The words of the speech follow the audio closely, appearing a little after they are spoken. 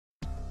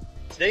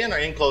Today on our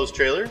enclosed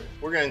trailer,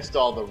 we're going to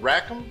install the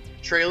RackEm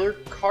Trailer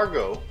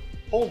Cargo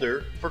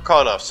Holder for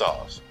cutoff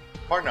saws,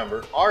 part number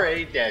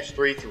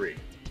RA-33.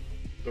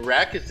 The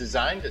rack is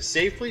designed to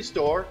safely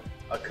store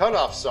a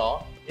cutoff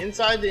saw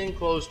inside the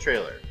enclosed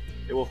trailer.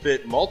 It will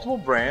fit multiple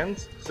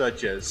brands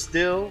such as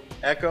Stihl,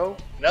 Echo,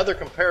 and other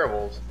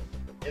comparables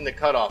in the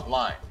cutoff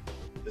line.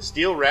 The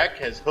Stihl rack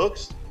has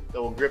hooks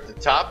that will grip the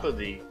top of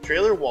the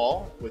trailer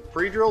wall with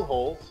pre-drilled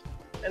holes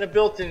and a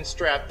built-in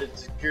strap that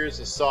secures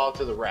the saw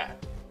to the rack.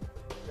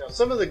 Now,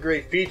 some of the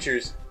great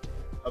features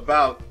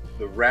about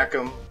the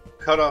RackEm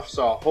cutoff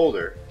saw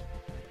holder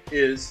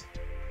is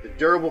the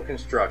durable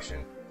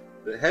construction.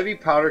 The heavy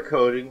powder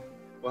coating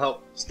will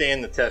help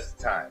stand the test of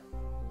time.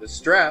 The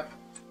strap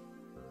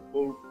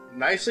will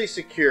nicely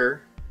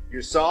secure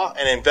your saw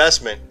and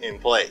investment in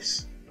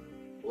place,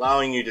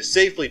 allowing you to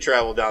safely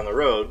travel down the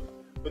road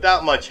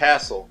without much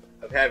hassle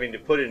of having to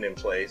put it in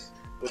place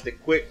with the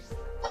quick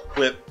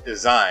clip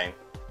design.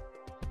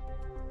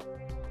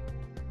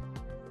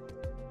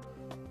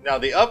 Now,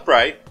 the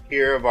upright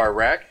here of our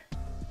rack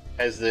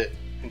has the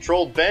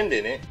controlled bend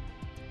in it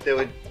that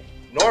would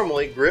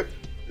normally grip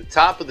the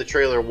top of the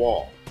trailer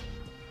wall,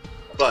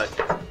 but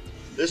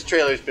this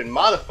trailer has been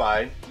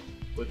modified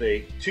with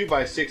a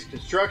 2x6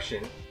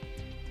 construction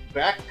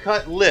back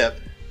cut lip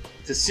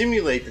to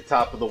simulate the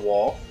top of the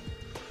wall,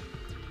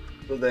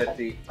 so that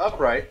the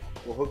upright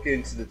will hook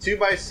into the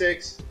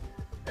 2x6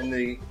 and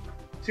the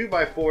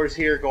 2x4s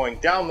here going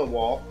down the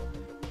wall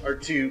are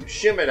to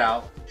shim it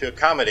out to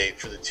accommodate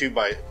for the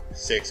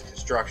 2x6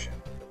 construction.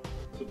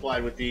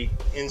 Supplied with the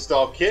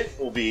install kit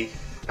will be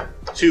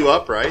 2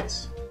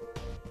 uprights,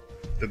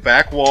 the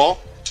back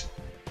wall,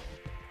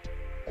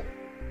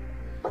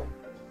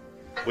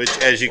 which,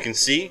 as you can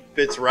see,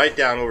 fits right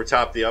down over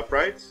top of the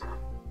uprights.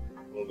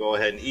 We'll go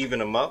ahead and even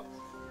them up.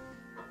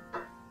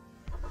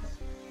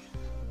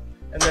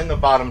 And then the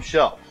bottom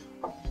shelf.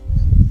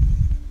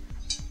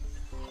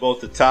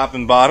 Both the top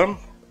and bottom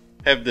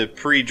have the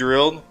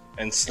pre-drilled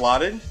and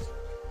slotted.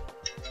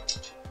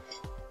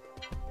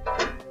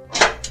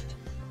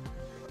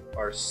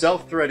 Our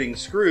self-threading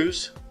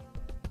screws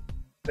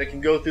that can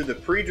go through the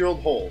pre-drilled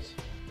holes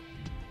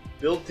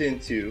built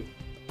into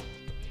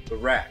the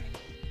rack.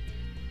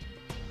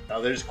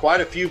 Now, there's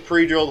quite a few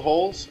pre-drilled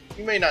holes.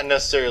 You may not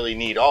necessarily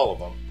need all of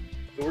them,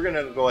 so we're going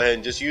to go ahead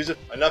and just use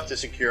enough to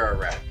secure our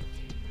rack.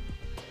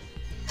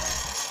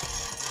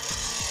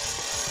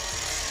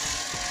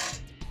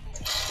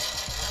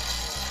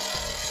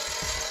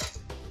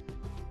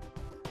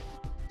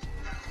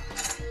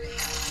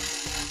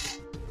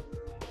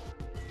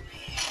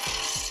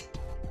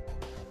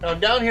 Now,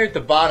 down here at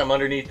the bottom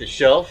underneath the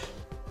shelf,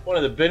 one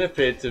of the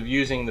benefits of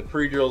using the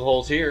pre-drilled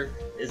holes here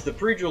is the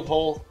pre-drilled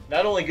hole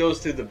not only goes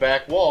through the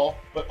back wall,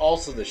 but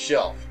also the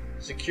shelf,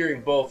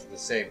 securing both at the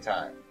same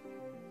time.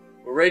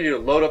 We're ready to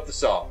load up the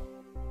saw.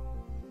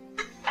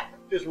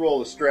 Just roll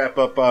the strap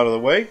up out of the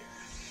way.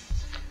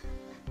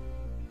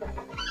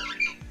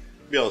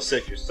 Be able to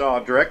set your saw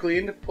directly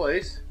into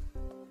place.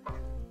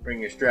 Bring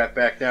your strap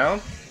back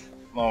down,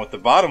 along with the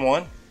bottom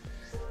one,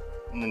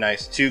 and the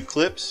nice 2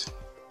 clips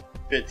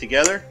fit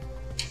together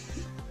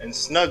and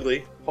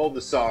snugly hold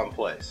the saw in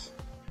place.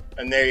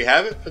 And there you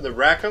have it for the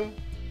RackEm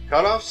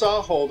cutoff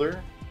saw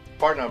holder,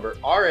 part number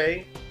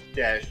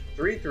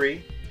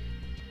RA-33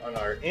 on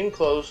our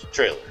enclosed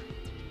trailer.